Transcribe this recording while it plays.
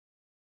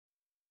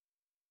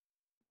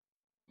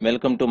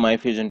Welcome to My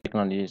Fusion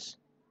Technologies.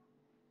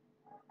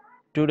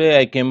 Today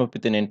I came up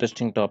with an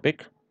interesting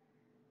topic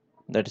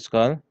that is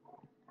called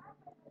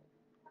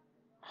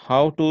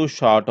how to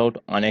sort out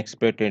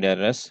unexpected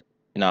errors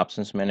in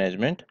options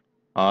management,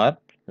 or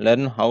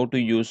learn how to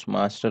use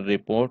master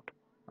report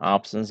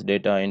options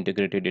data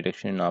integrity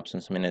detection in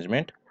options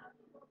management,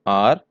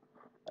 or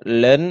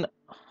learn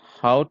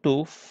how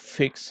to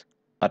fix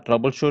or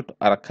troubleshoot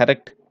or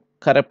correct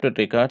corrupted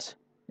records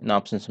in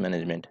options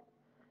management.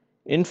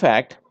 In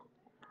fact,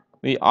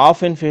 we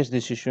often face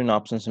this issue in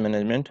options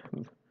management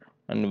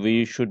and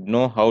we should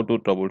know how to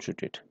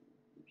troubleshoot it.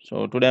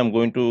 So today I'm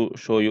going to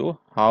show you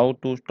how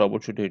to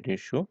troubleshoot it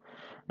issue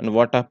and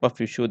what type of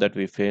issue that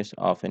we face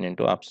often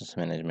into options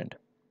management.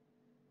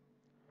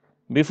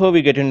 Before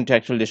we get into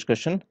actual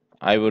discussion,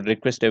 I would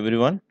request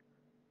everyone,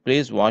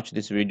 please watch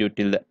this video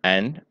till the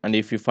end, and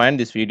if you find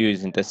this video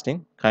is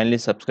interesting, kindly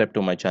subscribe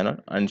to my channel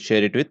and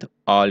share it with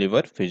all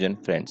your Fusion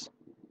friends.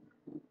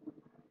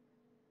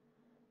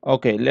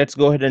 Okay, let's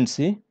go ahead and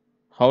see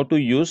how to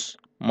use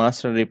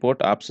master report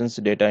options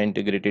data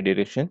integrity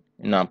detection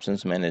in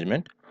options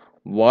management.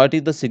 What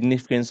is the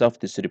significance of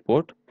this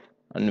report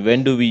and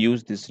when do we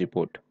use this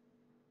report?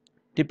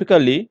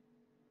 Typically,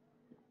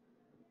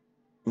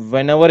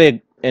 whenever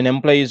an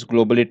employee is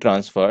globally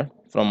transferred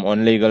from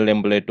one legal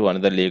employee to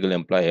another legal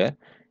employer,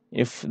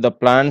 if the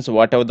plans,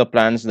 whatever the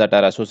plans that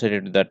are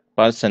associated with that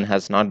person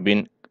has not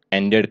been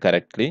ended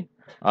correctly,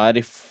 or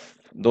if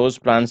those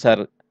plans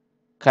are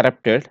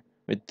corrupted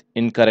with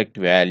incorrect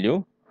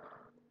value,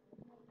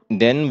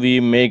 then we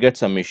may get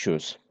some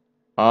issues.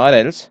 Or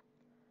else,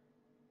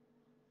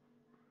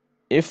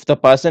 if the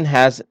person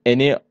has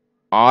any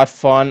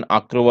orphan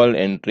accrual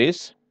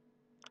entries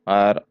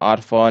or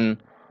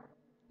orphan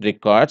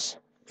records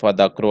for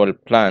the accrual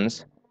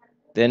plans,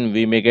 then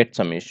we may get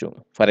some issue.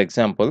 For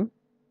example,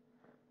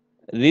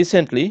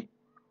 recently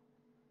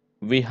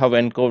we have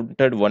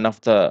encountered one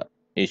of the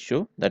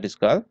issue that is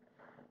called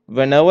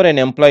whenever an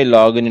employee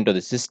log into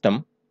the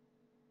system,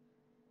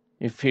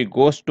 if he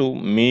goes to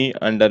me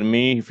under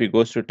me, if he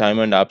goes to time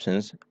and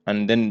options,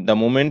 and then the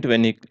moment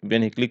when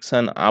he clicks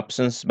on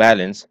options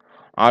balance,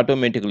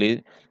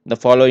 automatically the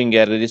following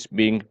error is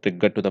being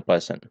triggered to the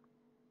person,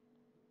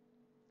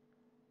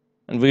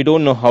 and we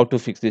don't know how to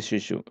fix this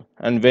issue.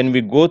 And when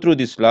we go through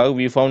this log,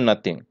 we found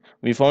nothing.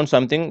 We found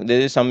something,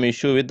 there is some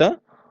issue with the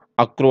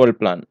accrual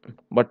plan,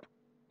 but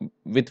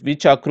with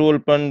which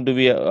accrual plan do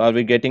we are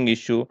we getting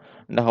issue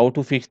and how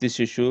to fix this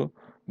issue,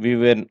 we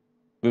were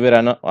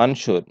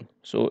unsure.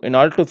 So in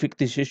order to fix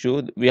this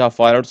issue, we have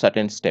followed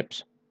certain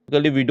steps.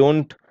 Typically we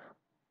don't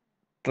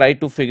try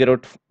to figure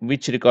out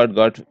which record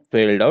got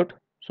failed out.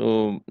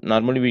 So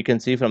normally we can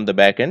see from the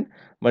back end,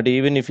 but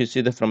even if you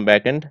see the from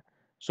back end,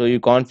 so you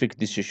can't fix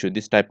this issue,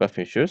 this type of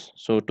issues.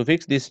 So to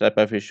fix this type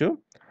of issue,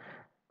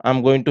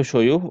 I'm going to show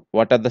you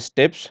what are the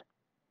steps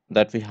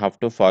that we have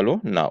to follow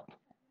now.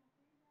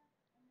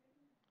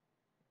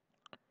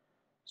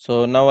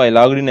 So now I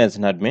logged in as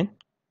an admin.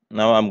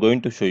 Now I'm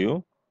going to show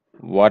you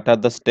what are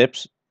the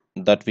steps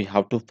that we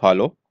have to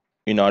follow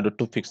in order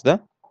to fix the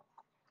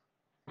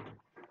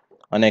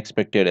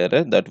unexpected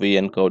error that we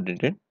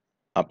encountered in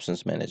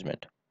options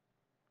management.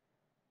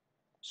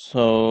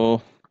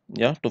 So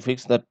yeah, to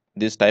fix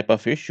this type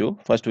of issue,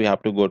 first we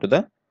have to go to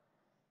the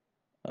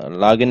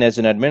login as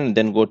an admin, and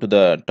then go to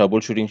the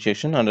troubleshooting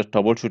section. Under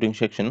troubleshooting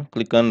section,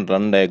 click on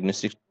run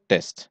diagnostic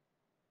test.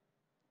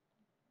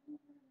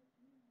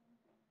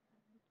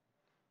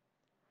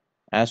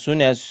 As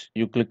soon as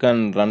you click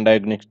on run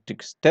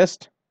diagnostic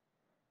test,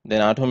 then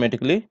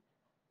automatically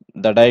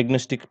the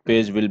diagnostic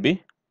page will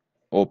be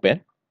open.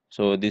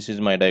 So this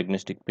is my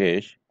diagnostic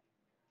page.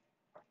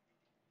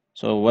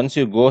 So once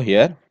you go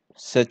here,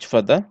 search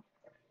for the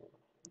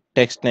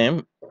text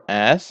name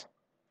as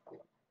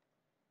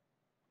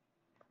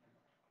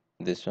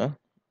this one.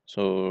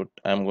 So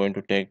I'm going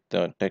to take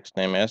the text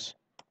name as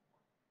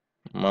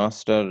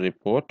master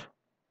report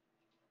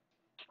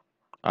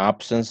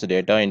options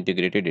data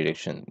integrity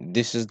detection.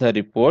 This is the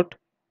report.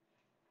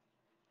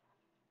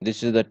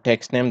 This is the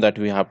text name that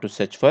we have to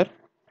search for.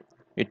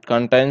 It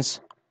contains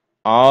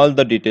all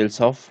the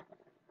details of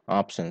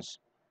options.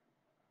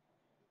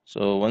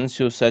 So once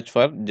you search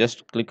for,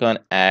 just click on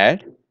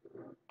add,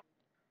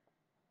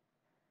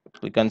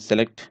 click on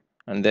select,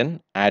 and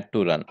then add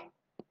to run.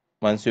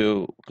 Once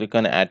you click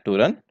on add to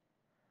run,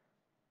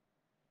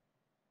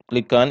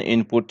 click on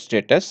input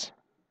status.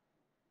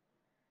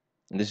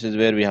 This is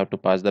where we have to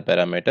pass the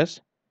parameters.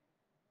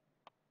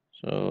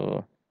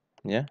 So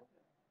yeah,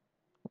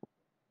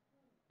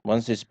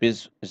 once this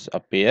page is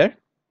appear,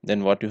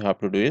 then what you have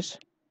to do is,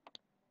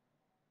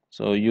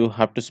 so you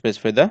have to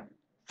specify the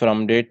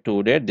from date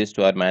to date, these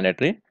two are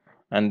mandatory,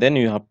 and then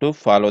you have to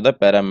follow the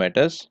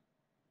parameters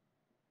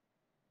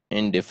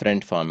in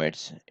different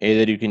formats.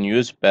 Either you can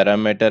use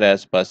parameter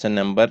as person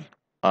number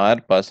or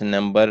person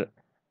number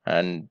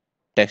and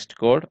text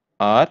code,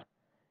 or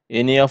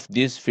any of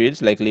these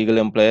fields like legal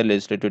employer,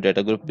 legislative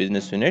data group,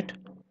 business unit,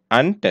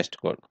 and test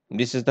code.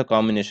 This is the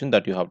combination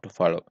that you have to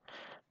follow.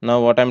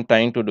 Now what I'm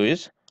trying to do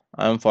is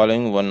I'm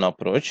following one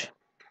approach.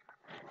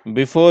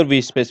 before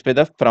we specify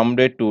the from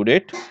date to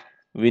date,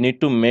 we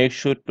need to make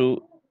sure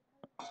to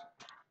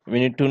we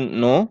need to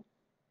know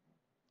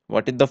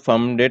what is the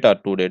from date or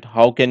to date.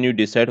 How can you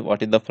decide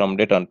what is the from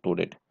date or to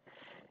date?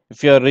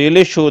 If you are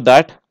really sure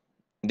that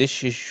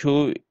this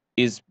issue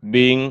is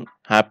being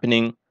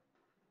happening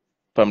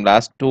from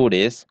last 2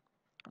 days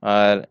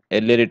or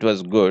earlier it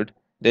was good,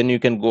 then you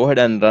can go ahead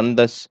and run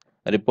this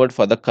report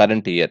for the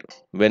current year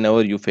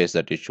whenever you face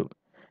that issue.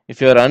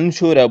 If you are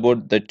unsure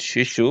about that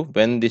issue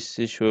when this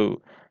issue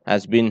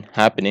has been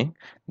happening,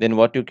 then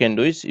what you can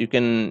do is you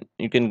can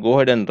go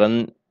ahead and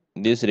run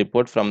this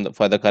report from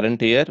for the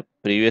current year,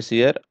 previous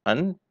year,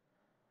 and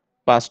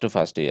past to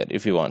first year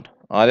if you want.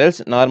 Or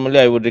else normally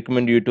I would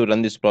recommend you to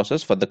run this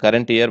process for the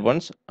current year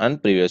once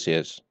and previous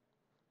years.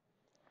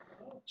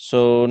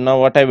 So now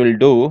what I will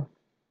do,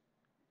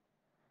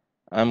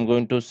 I'm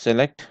going to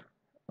select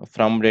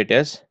from date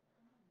as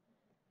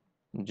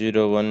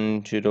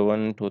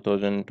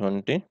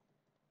 01/01/2020.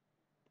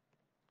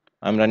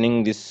 I'm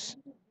running this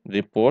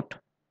report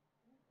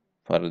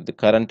for the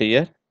current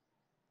year.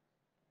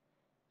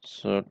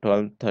 So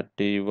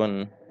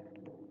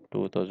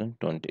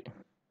 12/31/2020.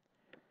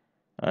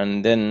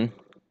 And then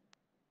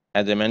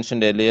as I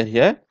mentioned earlier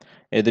here,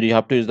 either you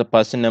have to use the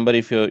person number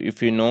if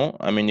you know,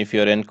 I mean if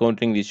you're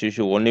encountering this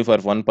issue only for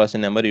one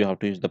person number, you have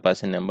to use the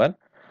person number.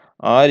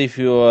 Or if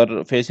you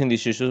are facing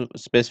this issue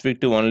specific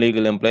to one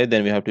legal employer,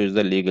 then we have to use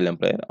the legal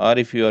employer. Or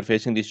if you are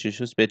facing this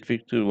issue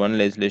specific to one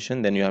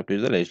legislation, then you have to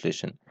use the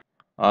legislation.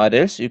 Or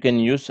else you can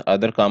use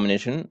other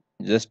combination,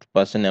 just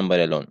person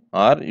number alone.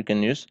 Or you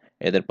can use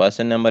either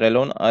person number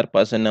alone or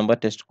person number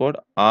test code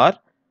or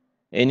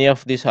any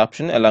of this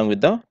option along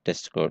with the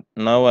test code.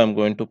 Now I'm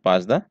going to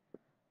pass the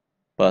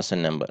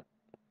person number.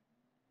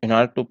 In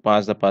order to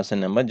pass the person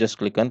number, just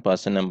click on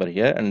person number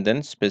here and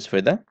then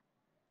specify the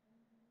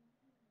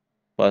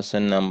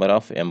person number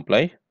of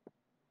employee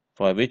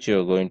for which you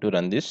are going to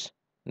run this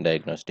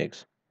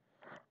diagnostics.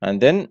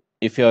 And then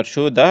if you are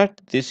sure that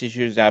this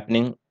issue is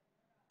happening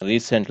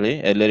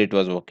recently, earlier it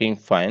was working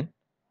fine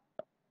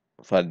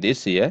for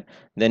this year,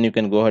 then you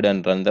can go ahead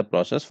and run the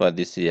process for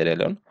this year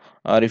alone.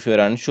 Or if you are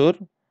unsure,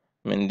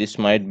 I mean this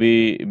might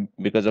be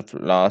because of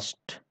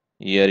last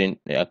year in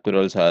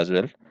accruals as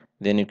well,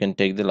 then you can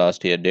take the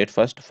last year date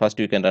first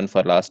you can run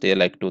for last year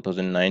like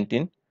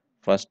 2019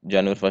 first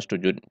January 1st to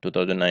June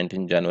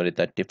 2019 January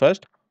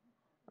 31st,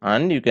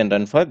 and you can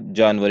run for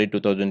January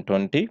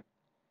 2020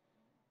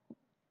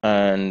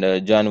 and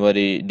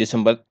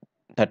December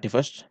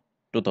 31st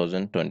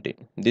 2020.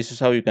 This is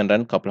how you can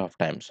run couple of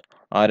times.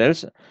 Or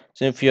else,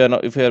 so if you are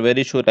not, if you are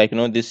very sure like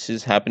this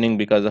is happening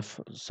because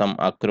of some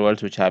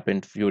accruals which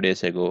happened few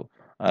days ago,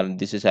 or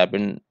this is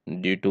happened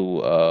due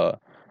to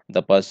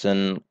the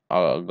person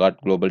got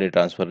globally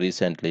transferred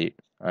recently,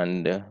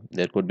 and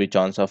there could be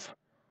chance of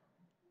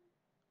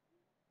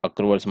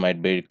accruals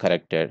might be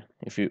corrected.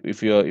 If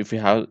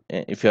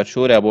you are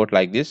sure about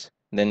like this,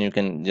 then you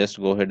can just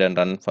go ahead and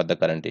run for the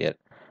current year.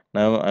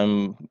 Now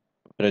I'm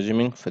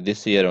presuming for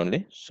this year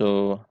only,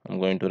 so I'm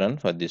going to run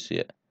for this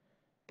year.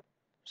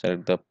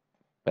 Select the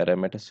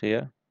parameters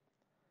here,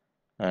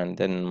 and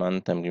then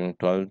month I'm giving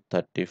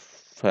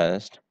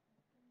 12/31st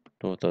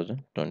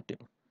 2020.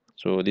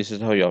 So this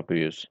is how you have to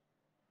use.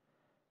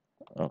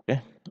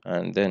 Okay,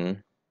 and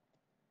then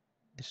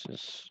this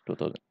is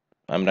 2000.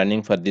 I'm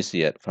running for this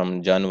year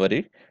from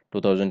January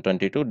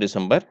 2020 to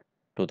December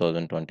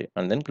 2020,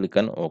 and then click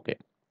on OK.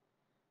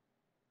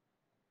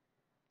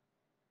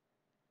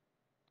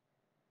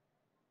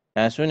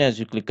 As soon as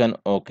you click on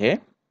OK,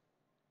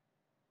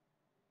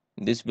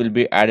 this will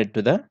be added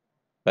to the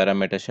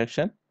parameter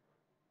section.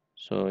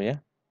 So yeah,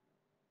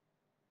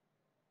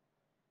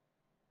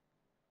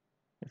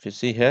 if you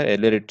see here,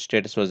 earlier its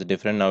status was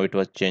different, now it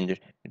was changed.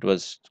 It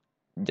was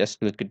just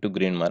click it to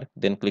green mark,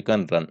 then click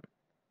on run.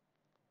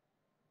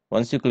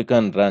 Once you click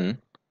on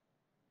run,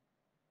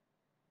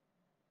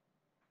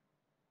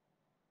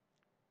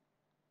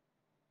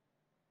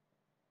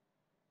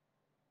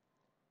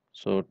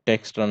 so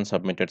text run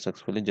submitted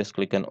successfully, just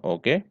click on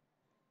OK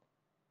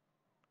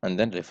and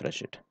then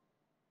refresh it.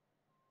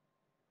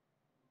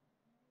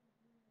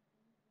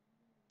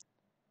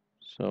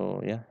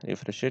 So yeah,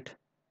 refresh it.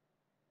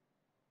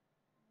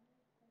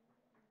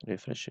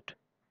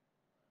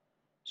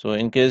 So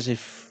in case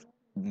if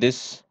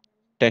this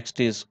text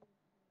is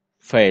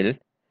failed,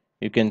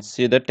 you can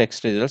see the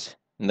text results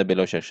in the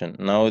below section.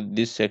 Now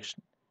this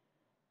section,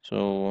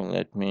 so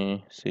let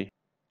me see.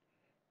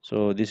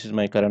 So this is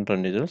my current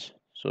run results.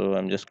 So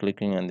I'm just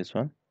clicking on this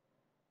one.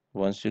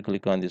 Once you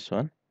click on this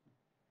one,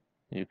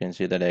 you can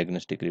see the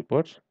diagnostic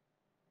reports.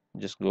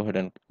 Just go ahead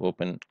and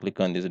click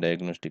on this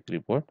diagnostic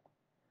report.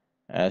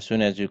 As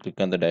soon as you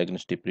click on the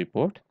diagnostic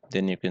report,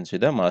 then you can see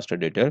the master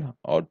detail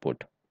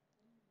output.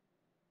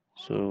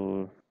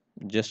 So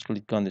just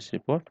click on this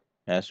report.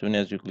 As soon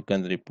as you click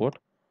on the report,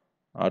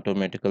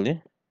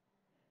 automatically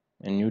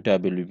a new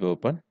tab will be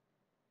open.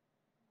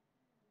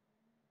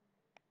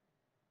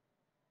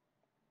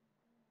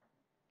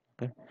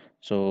 Okay,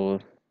 so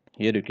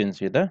here you can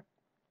see the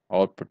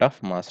output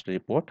of master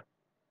report,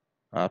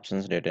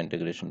 absence data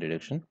integration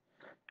deduction.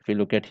 If you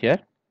look at here,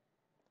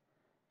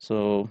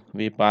 so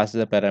we pass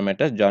the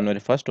parameters January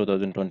 1st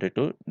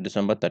 2022,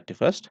 December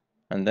 31st,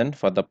 and then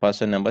for the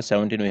person number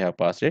 17 we have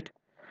passed it.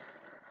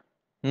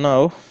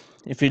 Now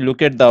if you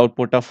look at the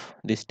output of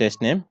this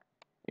test name,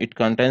 it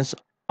contains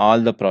all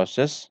the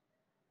process.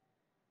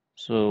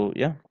 So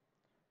yeah,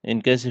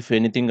 in case if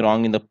anything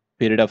wrong in the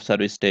period of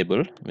service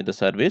table with the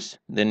service,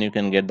 then you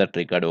can get that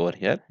record over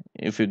here.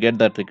 If you get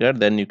that record,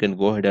 then you can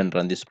go ahead and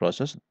run this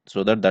process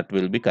so that that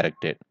will be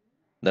corrected.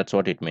 That's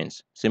what it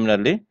means.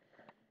 Similarly,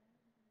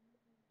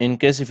 in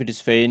case if it is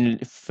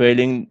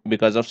failing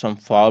because of some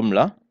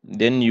formula,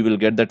 then you will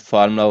get that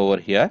formula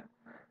over here,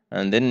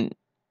 and then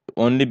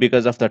only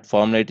because of that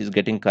formula it is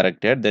getting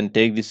corrected, then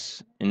take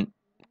this in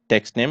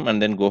text name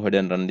and then go ahead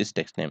and run this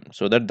text name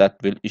so that that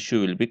will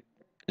issue will be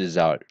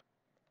resolved.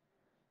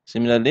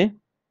 Similarly,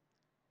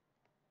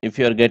 if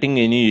you are getting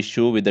any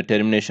issue with the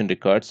termination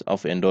records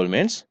of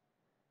enrollments,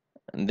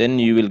 then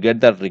you will get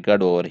that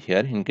record over here.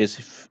 In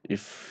case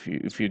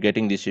if you're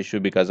getting this issue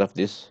because of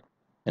this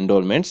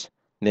enrollments,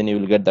 then you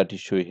will get that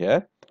issue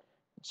here.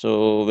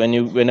 So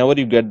whenever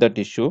you get that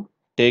issue,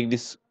 take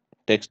this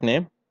text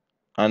name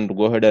and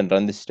go ahead and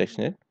run this text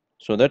name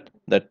so that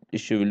that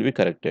issue will be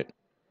corrected.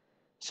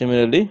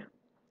 Similarly,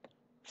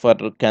 for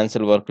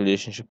cancel work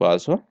relationship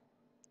also.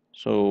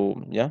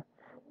 So yeah,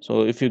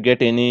 so if you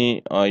get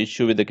any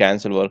issue with the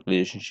cancel work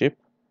relationship,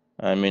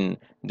 I mean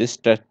this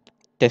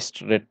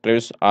test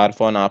retrieves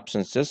R1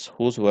 absences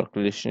whose work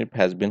relationship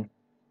has been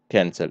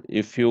cancelled.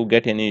 If you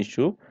get any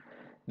issue,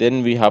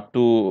 then we have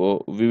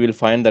to we will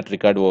find that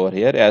record over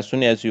here. As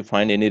soon as you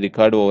find any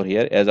record over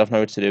here, as of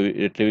now it's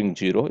retrieving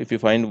 0. If you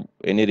find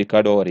any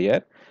record over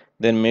here,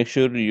 then make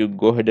sure you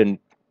go ahead and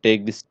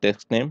take this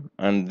text name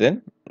and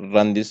then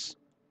run this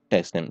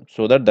text name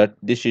so that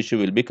this issue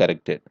will be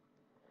corrected.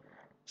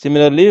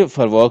 Similarly,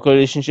 for work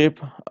relationship,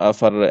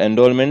 for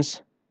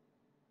enrollments,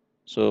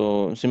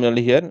 so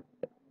similarly here,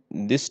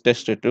 this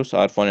test retrieves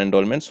are for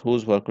enrollments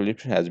whose work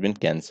relationship has been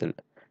cancelled.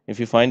 If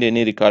you find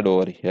any record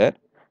over here,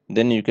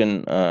 then you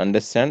can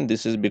understand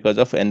this is because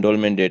of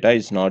enrollment data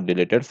is not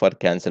deleted for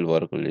cancel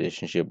work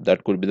relationship.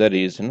 That could be the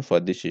reason for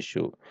this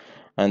issue.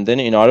 And then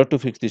in order to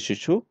fix this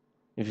issue,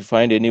 if you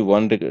find any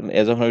one record,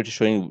 as of now it is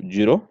showing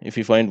 0. If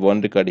you find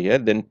one record here,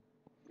 then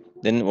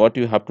what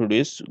you have to do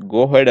is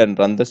go ahead and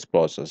run this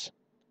process.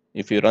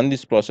 If you run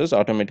this process,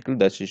 automatically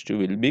that issue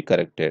will be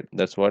corrected.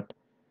 That's what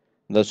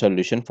the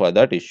solution for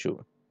that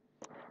issue.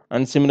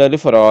 And similarly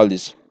for all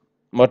this.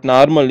 But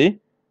normally,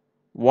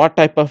 what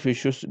type of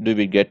issues do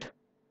we get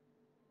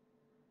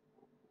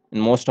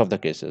in most of the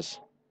cases?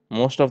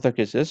 Most of the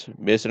cases,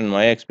 based on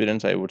my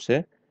experience, I would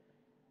say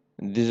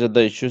these are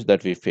the issues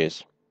that we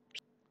face.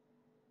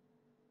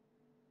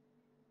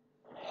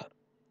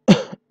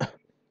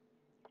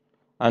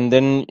 And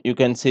then you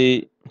can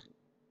see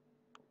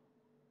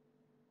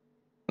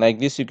like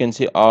this, you can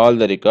see all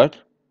the record.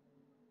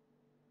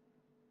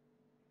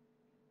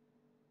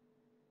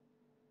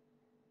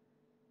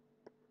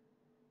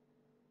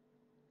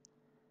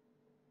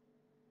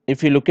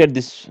 If you look at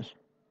this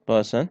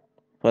person,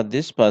 for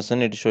this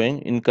person it is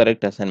showing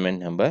incorrect assignment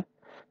number.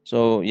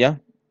 So yeah,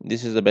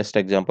 this is the best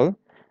example.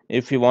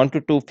 If you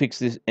wanted to fix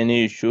this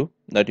any issue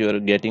that you are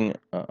getting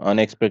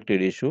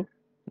unexpected issue,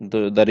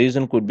 the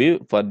reason could be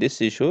for this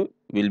issue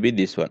will be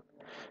this one.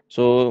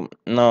 So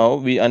now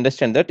we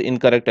understand that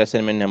incorrect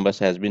assignment numbers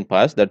has been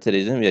passed. That's the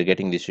reason we are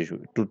getting this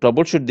issue. To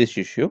troubleshoot this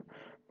issue,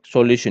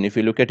 solution, if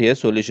you look at here,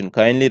 solution,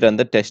 kindly run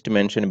the test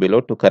mentioned below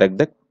to correct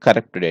the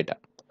correct data.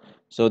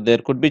 So there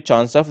could be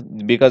chance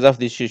of because of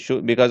this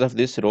issue, because of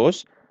this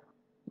rows,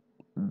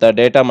 the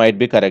data might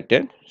be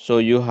corrected. So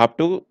you have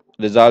to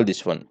resolve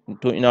this one.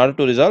 To in order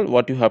to resolve,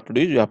 what you have to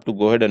do is you have to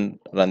go ahead and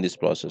run this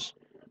process.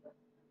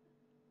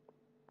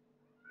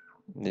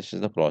 This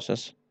is the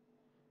process.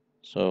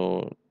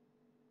 So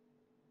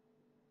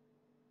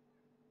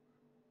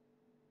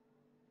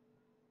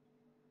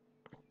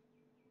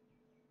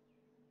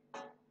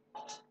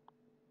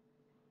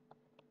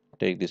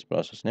take this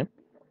process name,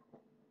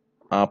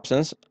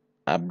 options,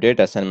 update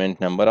assignment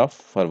number of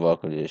for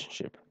work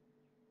relationship.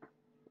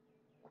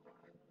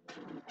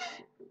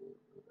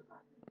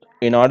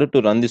 In order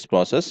to run this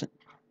process,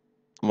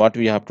 what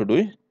we have to do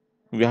is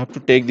we have to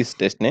take this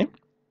test name.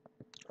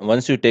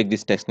 Once you take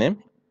this text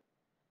name,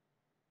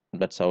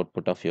 that's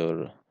output of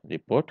your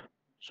report.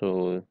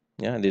 So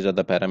yeah, these are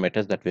the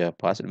parameters that we have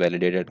passed,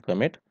 validated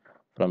commit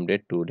from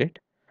date to date.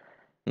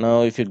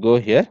 Now if you go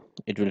here,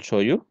 it will show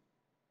you.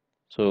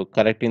 So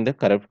correcting the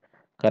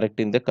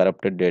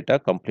corrupted data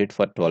complete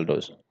for 12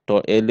 rows.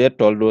 So earlier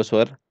 12 rows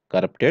were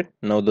corrupted.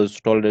 Now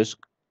those 12 rows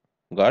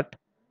got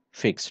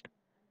fixed.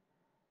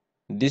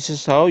 This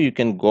is how you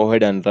can go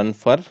ahead and run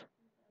for.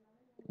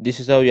 This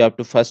is how you have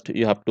to first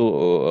you have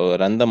to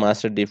run the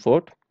master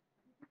report.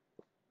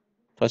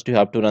 First you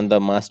have to run the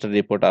master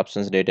report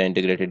options data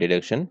integrated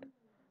deduction.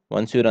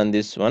 Once you run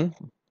this one,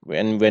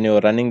 when you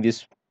are running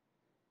this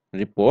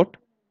report,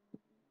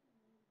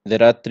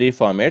 there are three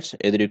formats.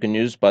 Either you can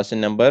use person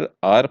number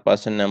or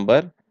person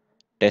number,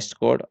 test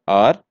code,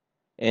 or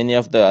any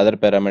of the other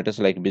parameters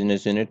like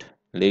business unit,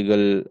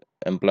 legal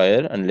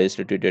employer and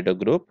legislative data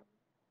group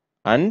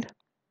and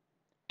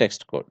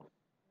text code.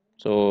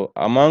 So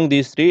among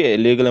these three, a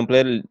legal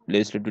employer,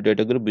 legislative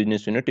data group,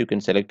 business unit, you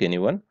can select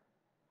anyone.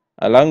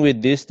 Along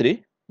with these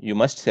three, you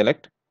must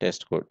select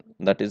test code.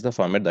 That is the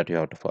format that you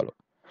have to follow.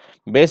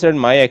 Based on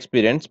my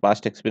experience,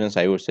 past experience,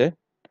 I would say,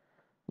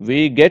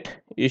 we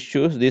get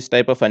issues, this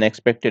type of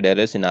unexpected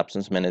errors in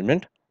absence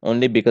management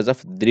only because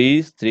of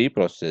these three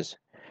processes.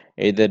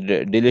 Either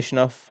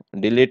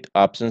delete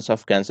absence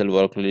of cancel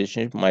work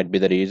relationship might be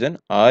the reason,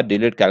 or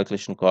delete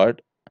calculation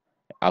card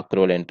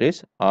accrual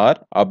entries, or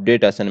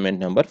update assignment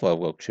number for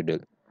work schedule.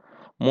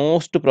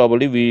 Most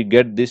probably we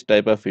get this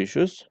type of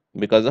issues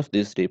because of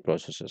these three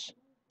processes.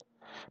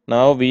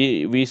 Now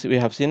we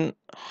have seen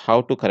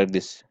how to correct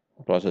this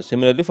process.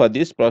 Similarly, for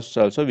this process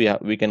also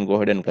we can go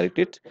ahead and correct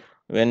it.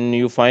 When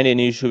you find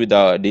any issue with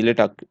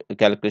the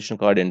calculation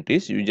card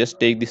entries, you just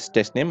take this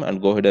test name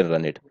and go ahead and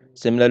run it.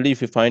 Similarly,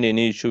 if you find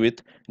any issue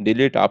with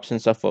delete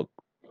absence of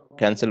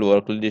cancel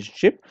work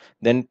relationship,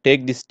 then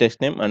take this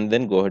text name and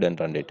then go ahead and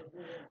run it.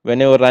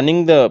 When you are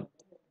running the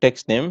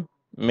text name,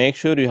 make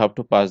sure you have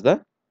to pass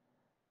the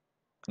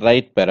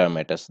right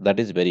parameters. That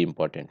is very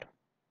important.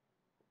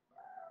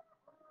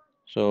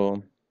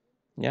 So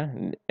yeah,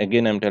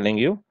 again I'm telling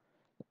you.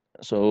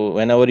 So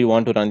whenever you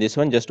want to run this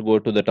one, just go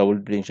to the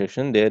troubleshooting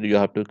section. There you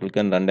have to click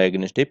on run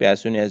diagnostic. As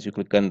soon as you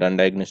click on run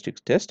diagnostics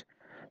test,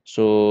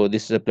 so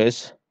this is a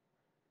place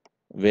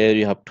where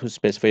you have to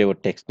specify your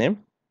text name.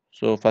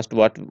 So first,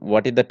 what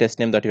is the test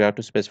name that you have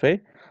to specify?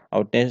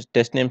 Our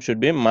test name should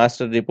be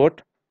master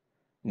report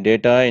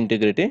data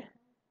integrity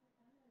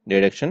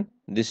deduction.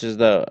 This is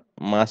the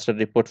master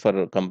report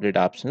for complete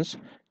absence.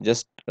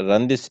 Just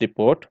run this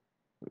report,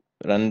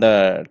 run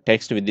the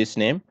text with this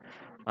name,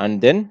 and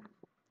then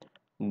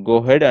go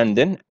ahead and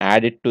then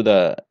add it to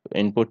the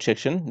input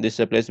section. This is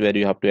a place where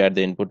you have to add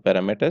the input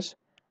parameters,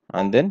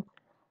 and then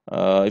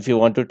if you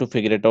wanted to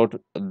figure it out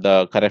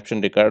the corruption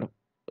record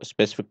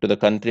specific to the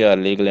country or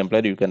legal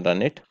employer, you can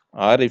run it.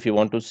 Or if you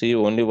want to see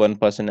only one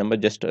person number,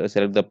 just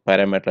select the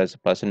parameter as a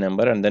person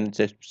number and then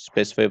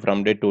specify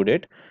from date to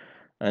date,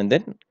 and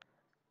then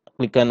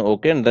click on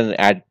OK and then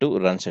add to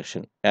run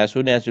section. As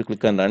soon as you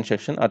click on run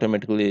section,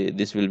 automatically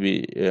this will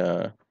be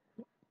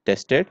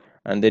tested,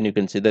 and then you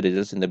can see the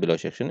results in the below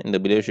section. In the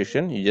below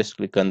section, you just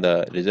click on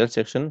the result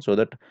section so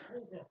that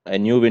a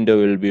new window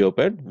will be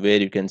opened where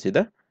you can see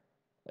the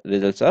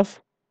results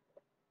of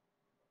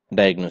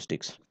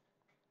diagnostics.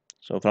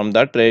 So from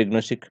that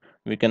diagnostic,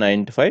 we can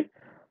identify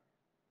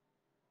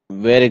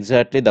where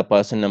exactly the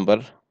person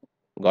number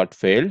got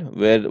failed,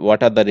 where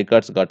what are the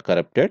records got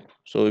corrupted.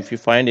 So if you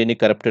find any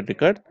corrupted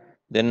record,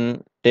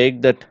 then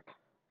take that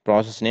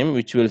process name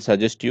which will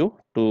suggest you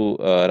to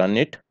run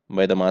it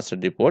by the master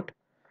report.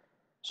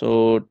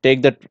 So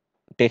take that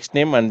text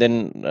name and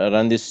then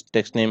run this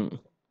text name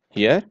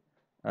here,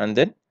 and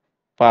then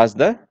pass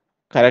the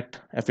correct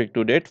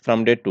effective date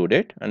from date to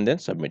date and then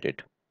submit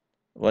it.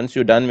 Once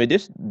you're done with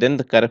this, then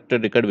the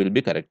corrected record will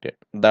be corrected.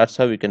 That's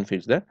how we can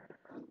fix the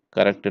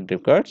corrected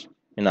records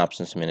in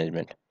absence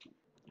management.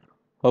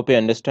 Hope you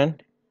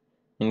understand.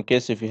 In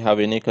case if you have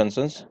any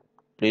concerns,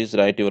 please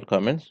write your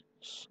comments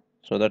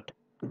so that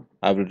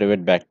I will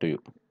revert back to you.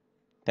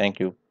 Thank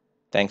you.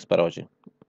 Thanks for watching.